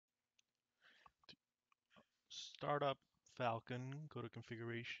start up Falcon, go to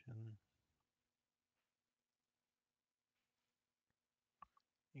configuration.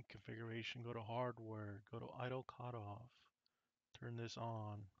 In configuration, go to hardware, go to idle cutoff, turn this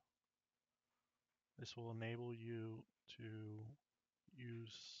on. This will enable you to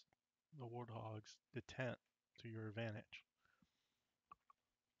use the Warthog's detent to your advantage.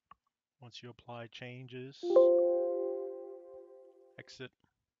 Once you apply changes, exit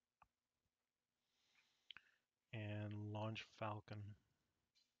and launch Falcon.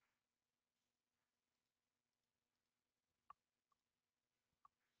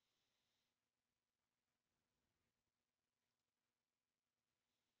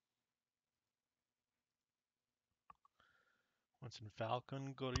 Once in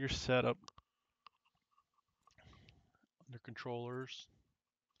Falcon, go to your setup under controllers.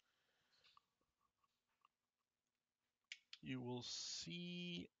 You will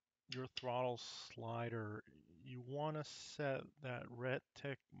see your throttle slider. You want to set that red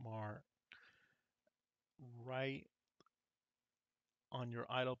tick mark right on your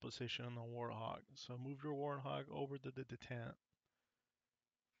idle position on the Warthog. So move your Warthog over to the detent.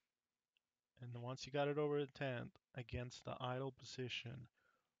 And then once you got it over the detent against the idle position,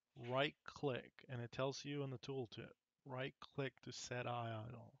 right click, and it tells you in the tooltip, right click to set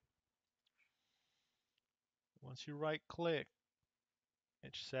idle. Once you right click,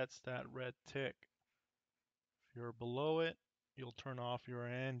 it sets that red tick. If you're below it, you'll turn off your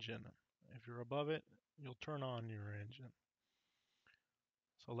engine. If you're above it, you'll turn on your engine.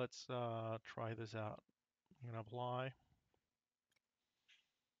 So let's try this out. I'm going to apply.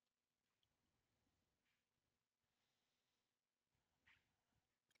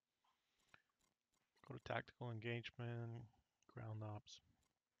 Go to tactical engagement, ground ops.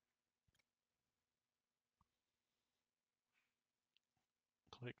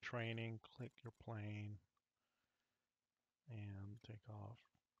 Click training, click your plane, and take off.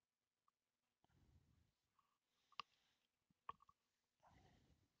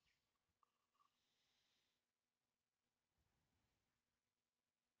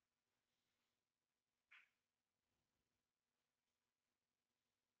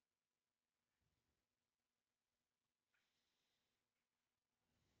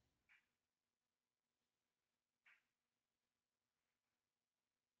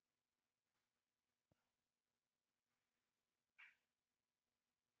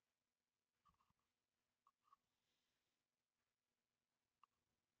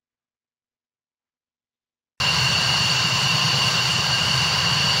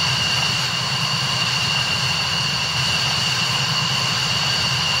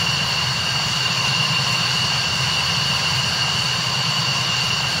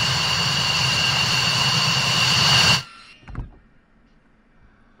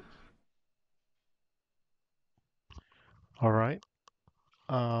 All right.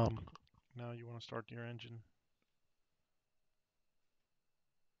 Now you want to start your engine.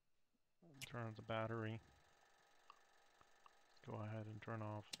 Turn on the battery. Go ahead and turn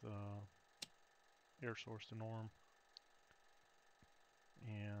off the air source to norm.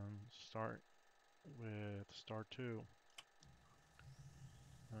 And start with start 2.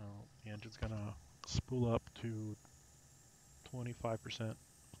 Now the engine's gonna spool up to 25%,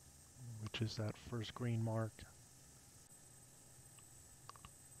 which is that first green mark.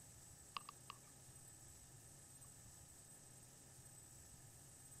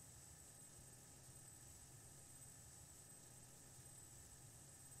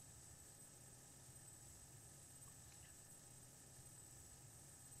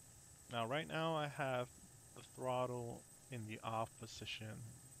 Now right now I have the throttle in the off position,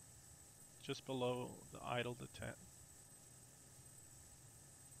 just below the idle detent.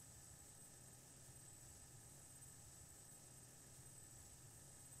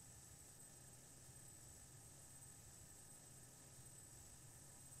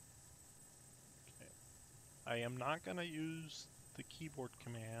 Okay. I am not going to use the keyboard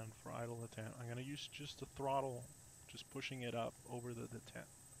command for idle detent. I'm going to use just the throttle, just pushing it up over the detent.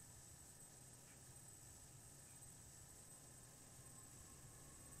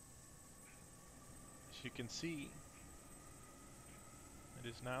 As you can see, it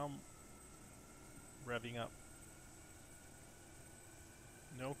is now revving up.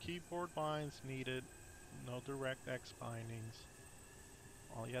 No keyboard binds needed, no DirectX bindings.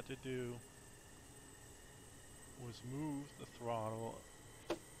 All you have to do was move the throttle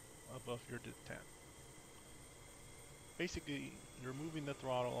above your detent. Basically, you're moving the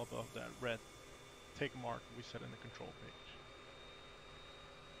throttle above that red tick mark we set in the control page.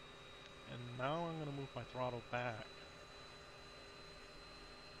 And now I'm going to move my throttle back,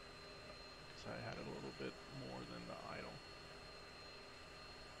 because I had it a little bit more than the idle.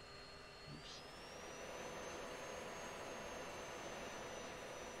 Oops.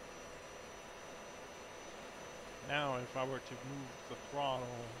 Now, if I were to move the throttle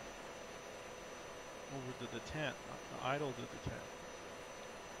over the detent, the idle to detent,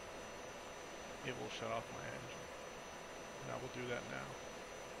 it will shut off my engine. And I will do that now.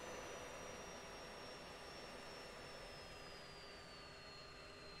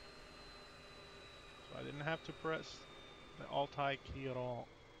 So I didn't have to press the Alt-I key at all.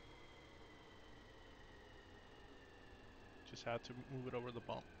 Just had to move it over the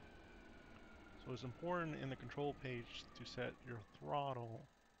bump. So it's important in the control page to set your throttle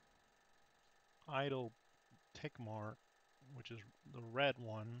idle tick mark, which is the red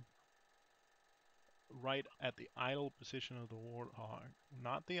one, right at the idle position of the Warthog.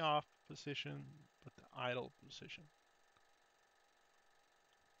 Not the off position, but the idle position.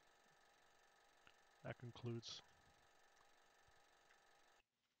 That concludes